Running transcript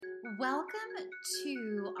Welcome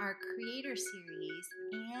to our creator series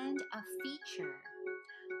and a feature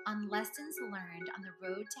on lessons learned on the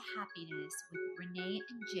road to happiness with Renee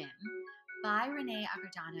and Jim by Renee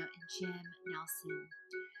Agredano and Jim Nelson.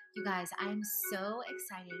 You guys, I'm so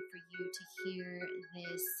excited for you to hear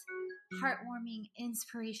this heartwarming,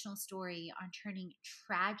 inspirational story on turning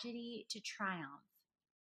tragedy to triumph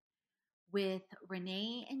with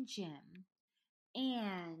Renee and Jim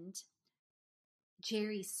and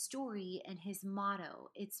Jerry's story and his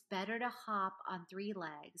motto, it's better to hop on 3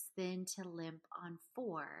 legs than to limp on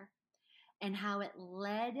 4, and how it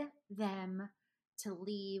led them to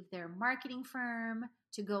leave their marketing firm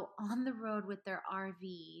to go on the road with their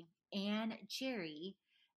RV and Jerry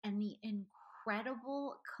and the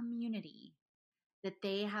incredible community that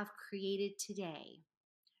they have created today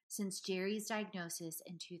since Jerry's diagnosis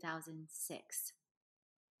in 2006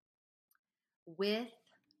 with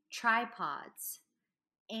tripods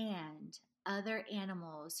and other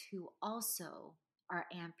animals who also are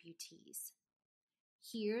amputees.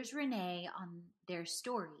 Here's Renee on their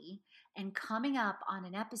story, and coming up on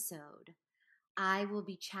an episode, I will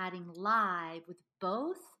be chatting live with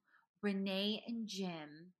both Renee and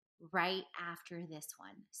Jim right after this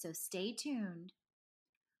one. So stay tuned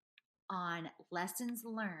on Lessons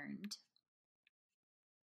Learned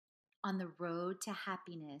on the Road to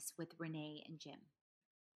Happiness with Renee and Jim.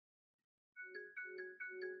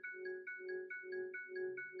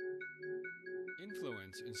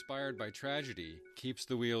 Influence inspired by tragedy keeps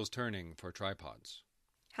the wheels turning for tripods.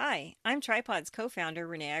 Hi, I'm Tripods co-founder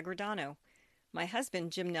Renee Agredano. My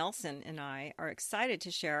husband Jim Nelson and I are excited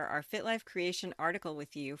to share our Fit Life Creation article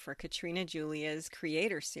with you for Katrina Julia's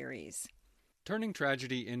Creator Series. Turning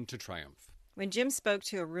tragedy into triumph. When Jim spoke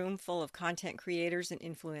to a room full of content creators and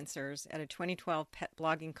influencers at a 2012 pet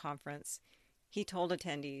blogging conference, he told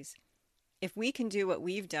attendees, "If we can do what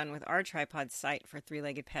we've done with our tripod site for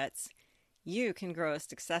three-legged pets, you can grow a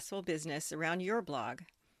successful business around your blog."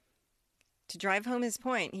 To drive home his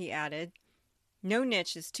point, he added, "No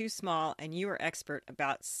niche is too small and you are expert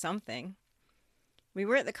about something." We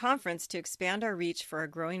were at the conference to expand our reach for a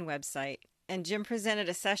growing website, and Jim presented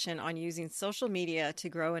a session on using social media to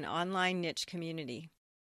grow an online niche community.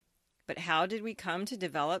 But how did we come to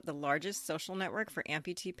develop the largest social network for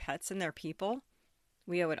amputee pets and their people?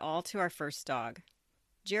 We owe it all to our first dog.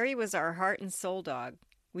 Jerry was our heart and soul dog.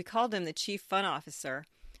 We called him the chief fun officer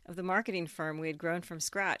of the marketing firm we had grown from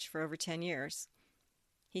scratch for over 10 years.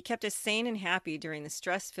 He kept us sane and happy during the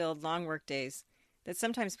stress-filled long workdays that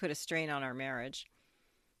sometimes put a strain on our marriage.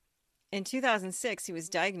 In 2006, he was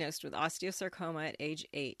diagnosed with osteosarcoma at age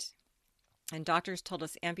 8, and doctors told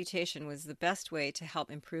us amputation was the best way to help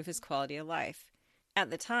improve his quality of life. At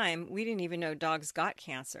the time, we didn't even know dogs got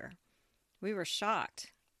cancer. We were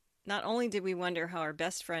shocked. Not only did we wonder how our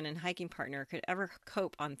best friend and hiking partner could ever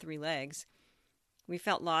cope on 3 legs, we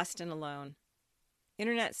felt lost and alone.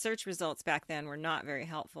 Internet search results back then were not very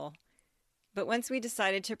helpful. But once we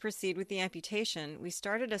decided to proceed with the amputation, we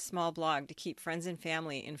started a small blog to keep friends and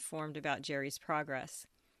family informed about Jerry's progress.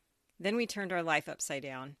 Then we turned our life upside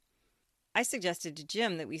down. I suggested to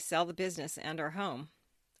Jim that we sell the business and our home.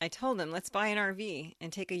 I told him, let's buy an RV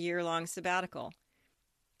and take a year-long sabbatical.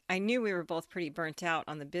 I knew we were both pretty burnt out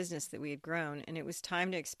on the business that we had grown, and it was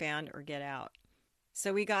time to expand or get out.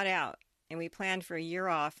 So we got out, and we planned for a year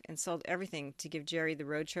off and sold everything to give Jerry the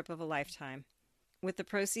road trip of a lifetime. With the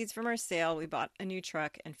proceeds from our sale, we bought a new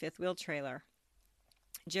truck and fifth-wheel trailer.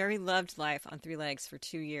 Jerry loved life on 3 legs for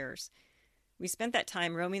 2 years. We spent that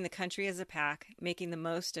time roaming the country as a pack, making the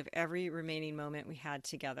most of every remaining moment we had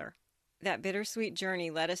together. That bittersweet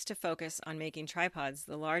journey led us to focus on making Tripods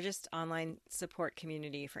the largest online support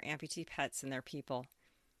community for amputee pets and their people.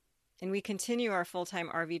 And we continue our full-time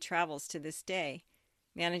RV travels to this day,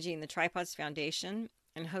 managing the Tripods Foundation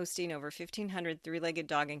and hosting over 1,500 three-legged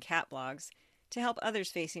dog and cat blogs to help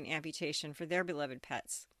others facing amputation for their beloved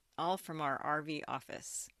pets, all from our RV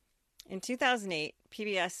office. In 2008,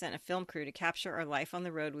 PBS sent a film crew to capture our life on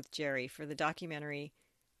the road with Jerry for the documentary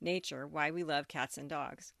Nature, Why We Love Cats and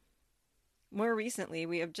Dogs. More recently,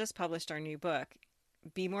 we have just published our new book,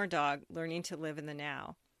 Be More Dog, Learning to Live in the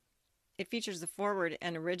Now. It features a foreword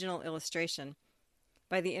and original illustration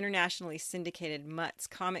by the internationally syndicated Mutts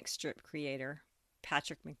comic strip creator,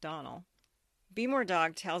 Patrick McDonnell. Be More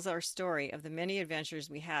Dog tells our story of the many adventures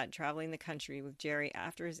we had traveling the country with Jerry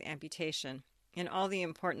after his amputation and all the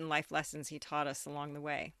important life lessons he taught us along the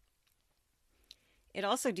way. It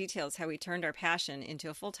also details how we turned our passion into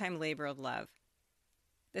a full-time labor of love.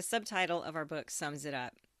 The subtitle of our book sums it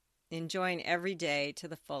up: Enjoying every day to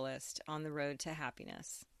the fullest on the road to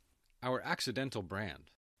happiness. Our accidental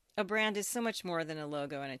brand. A brand is so much more than a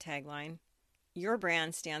logo and a tagline. Your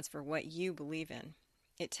brand stands for what you believe in.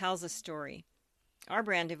 It tells a story. Our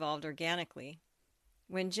brand evolved organically.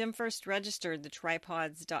 When Jim first registered the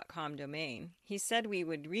tripods.com domain, he said we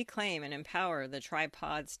would reclaim and empower the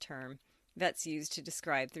tripods term vets use to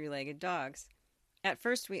describe three-legged dogs. At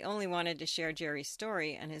first, we only wanted to share Jerry's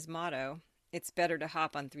story and his motto, "It's better to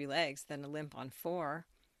hop on 3 legs than to limp on 4."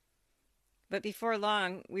 But before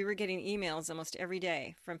long, we were getting emails almost every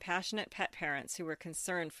day from passionate pet parents who were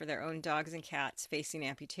concerned for their own dogs and cats facing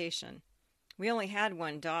amputation. We only had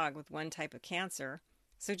one dog with one type of cancer,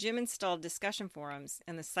 so Jim installed discussion forums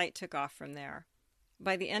and the site took off from there.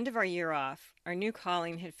 By the end of our year off, our new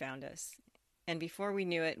calling had found us, and before we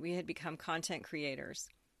knew it, we had become content creators.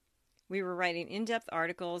 We were writing in-depth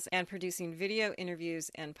articles and producing video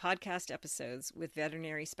interviews and podcast episodes with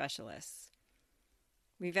veterinary specialists.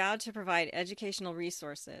 We vowed to provide educational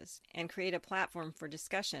resources and create a platform for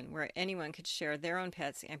discussion where anyone could share their own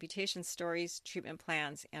pet's amputation stories, treatment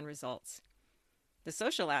plans, and results. The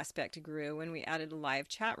social aspect grew when we added a live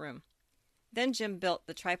chat room. Then Jim built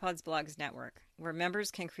the Tripods Blogs Network, where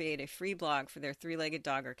members can create a free blog for their three-legged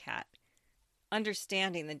dog or cat.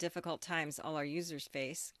 Understanding the difficult times all our users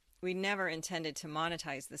face, we never intended to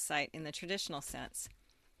monetize the site in the traditional sense.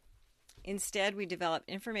 Instead, we developed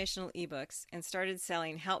informational ebooks and started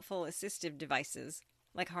selling helpful assistive devices,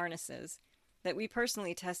 like harnesses, that we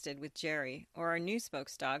personally tested with Jerry or our new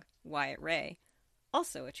spokesdog, Wyatt Ray,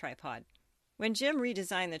 also a tripod. When Jim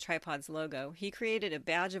redesigned the Tripods logo, he created a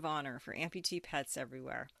badge of honor for amputee pets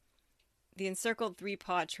everywhere. The encircled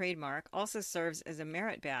 3-paw trademark also serves as a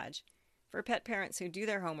merit badge for pet parents who do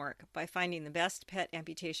their homework by finding the best pet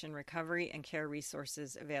amputation recovery and care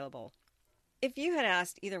resources available. If you had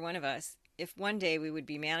asked either one of us if one day we would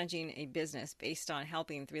be managing a business based on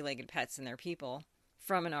helping three-legged pets and their people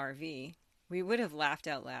from an RV, we would have laughed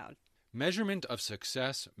out loud. Measurement of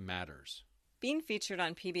success matters. Being featured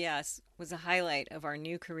on PBS was a highlight of our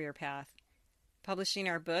new career path. Publishing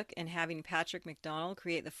our book and having Patrick McDonnell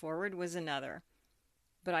create the foreword was another.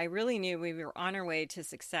 But I really knew we were on our way to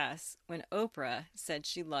success when Oprah said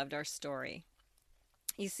she loved our story.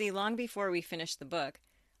 You see, long before we finished the book,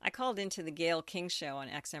 I called into the Gayle King Show on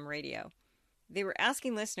XM Radio. They were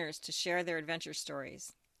asking listeners to share their adventure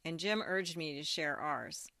stories, and Jim urged me to share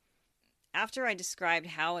ours. After I described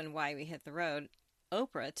how and why we hit the road,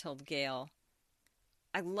 Oprah told Gayle,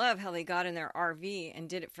 "I love how they got in their RV and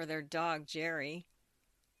did it for their dog, Jerry."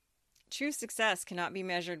 True success cannot be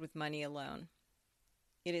measured with money alone.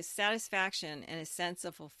 It is satisfaction and a sense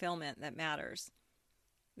of fulfillment that matters.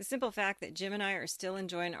 The simple fact that Jim and I are still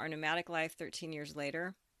enjoying our nomadic life 13 years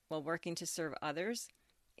later, while working to serve others,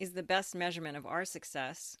 is the best measurement of our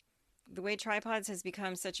success. The way Tripods has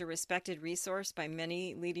become such a respected resource by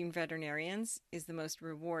many leading veterinarians is the most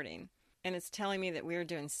rewarding, and it's telling me that we're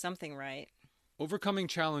doing something right. Overcoming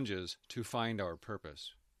challenges to find our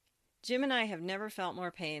purpose. Jim and I have never felt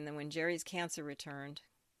more pain than when Jerry's cancer returned,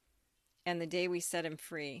 and the day we set him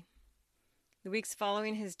free. The weeks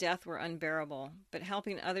following his death were unbearable, but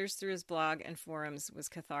helping others through his blog and forums was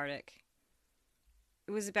cathartic.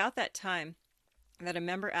 It was about that time that a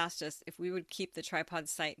member asked us if we would keep the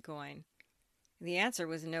Tripods site going. The answer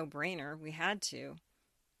was a no-brainer. We had to.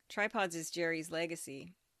 Tripods is Jerry's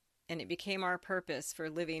legacy, and it became our purpose for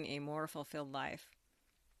living a more fulfilled life.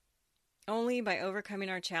 Only by overcoming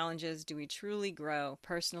our challenges do we truly grow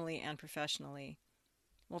personally and professionally.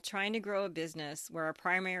 While trying to grow a business where our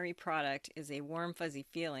primary product is a warm, fuzzy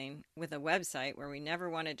feeling with a website where we never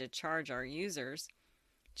wanted to charge our users,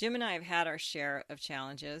 Jim and I have had our share of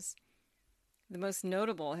challenges. The most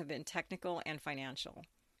notable have been technical and financial.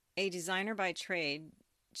 A designer by trade,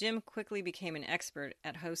 Jim quickly became an expert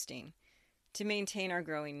at hosting to maintain our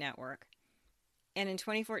growing network. And in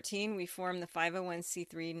 2014, we formed the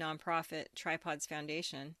 501c3 nonprofit Tripods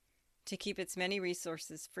Foundation to keep its many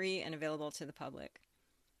resources free and available to the public.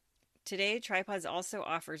 Today, Tripods also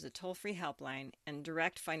offers a toll-free helpline and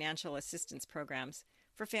direct financial assistance programs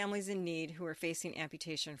for families in need who are facing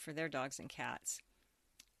amputation for their dogs and cats.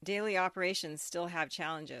 Daily operations still have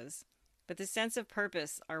challenges, but the sense of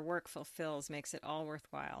purpose our work fulfills makes it all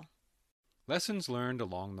worthwhile. Lessons learned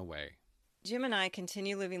along the way. Jim and I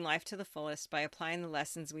continue living life to the fullest by applying the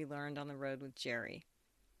lessons we learned on the road with Jerry.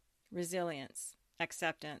 Resilience,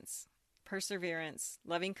 acceptance, perseverance,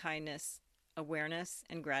 loving kindness, awareness,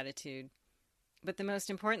 and gratitude. But the most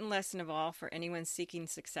important lesson of all for anyone seeking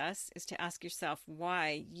success is to ask yourself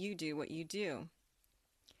why you do what you do.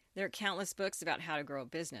 There are countless books about how to grow a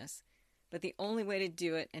business, but the only way to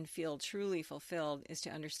do it and feel truly fulfilled is to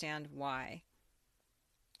understand why.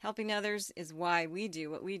 Helping others is why we do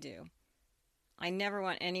what we do. I never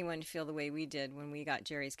want anyone to feel the way we did when we got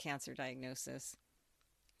Jerry's cancer diagnosis.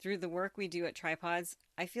 Through the work we do at Tripods,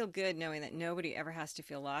 I feel good knowing that nobody ever has to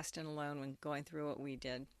feel lost and alone when going through what we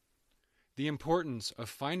did. The importance of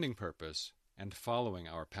finding purpose and following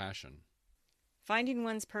our passion. Finding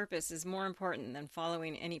one's purpose is more important than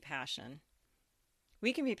following any passion.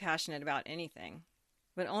 We can be passionate about anything,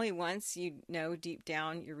 but only once you know deep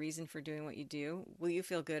down your reason for doing what you do, will you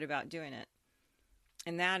feel good about doing it.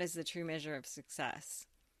 And that is the true measure of success.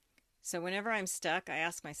 So whenever I'm stuck, I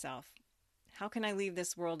ask myself, how can I leave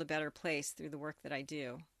this world a better place through the work that I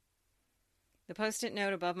do? The Post-it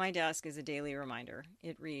note above my desk is a daily reminder.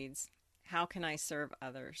 It reads, how can I serve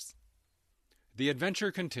others? The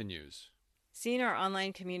adventure continues. Seeing our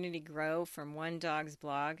online community grow from one dog's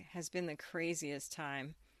blog has been the craziest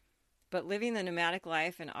time. But living the nomadic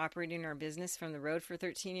life and operating our business from the road for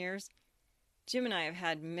 13 years, Jim and I have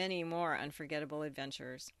had many more unforgettable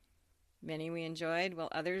adventures. Many we enjoyed, while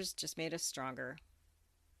others just made us stronger.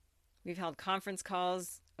 We've held conference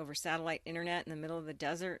calls over satellite internet in the middle of the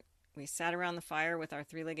desert. We sat around the fire with our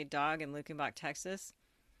three-legged dog in Luckenbach, Texas.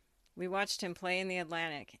 We watched him play in the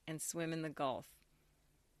Atlantic and swim in the Gulf.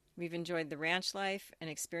 We've enjoyed the ranch life and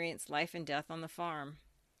experienced life and death on the farm.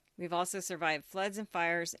 We've also survived floods and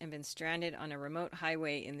fires and been stranded on a remote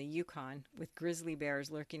highway in the Yukon with grizzly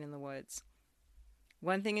bears lurking in the woods.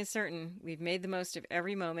 One thing is certain, we've made the most of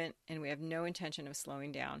every moment and we have no intention of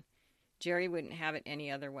slowing down. Jerry wouldn't have it any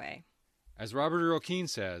other way. As Robert Earl Keen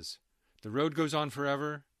says, the road goes on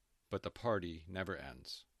forever, but the party never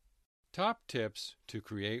ends. Top tips to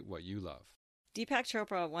create what you love. Deepak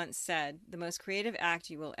Chopra once said, the most creative act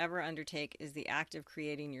you will ever undertake is the act of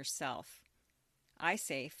creating yourself. I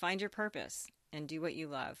say, find your purpose and do what you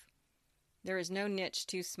love. There is no niche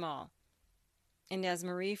too small. And as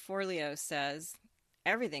Marie Forleo says,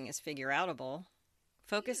 everything is figure-outable.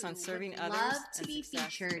 Focus on serving others. Love to be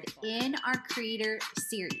featured in our creator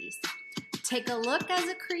series. Take a look as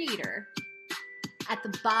a creator at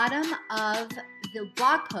the bottom of the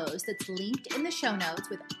blog post that's linked in the show notes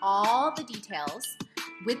with all the details,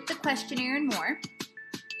 with the questionnaire and more.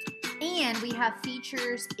 And we have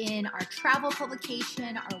features in our travel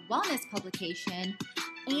publication, our wellness publication,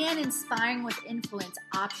 and Inspiring with Influence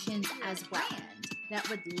options as well. That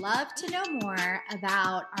would love to know more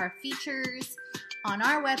about our features on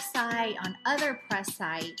our website, on other press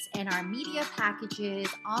sites, and our media packages,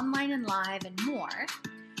 online and live, and more.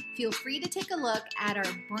 Feel free to take a look at our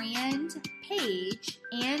brand page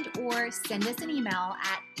and or send us an email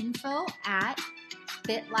at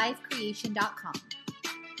info@fitlifecreation.com.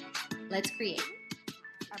 Let's create,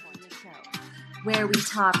 where we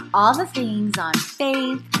talk all the things on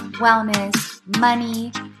faith, wellness,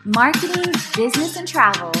 money, marketing, business, and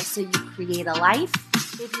travel so you create a life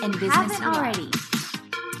and business you already.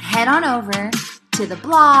 Head on over to the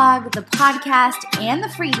blog, the podcast, and the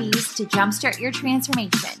freebies to jumpstart your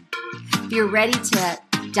transformation. If you're ready to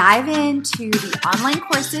dive into the online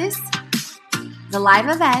courses, the live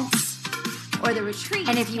events, or the retreat,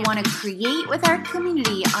 and if you want to create with our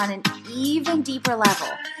community on an even deeper level,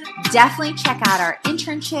 definitely check out our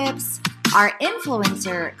internships, our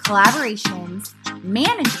influencer collaborations,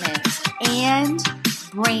 management, and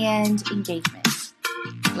brand engagement.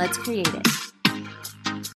 Let's create it.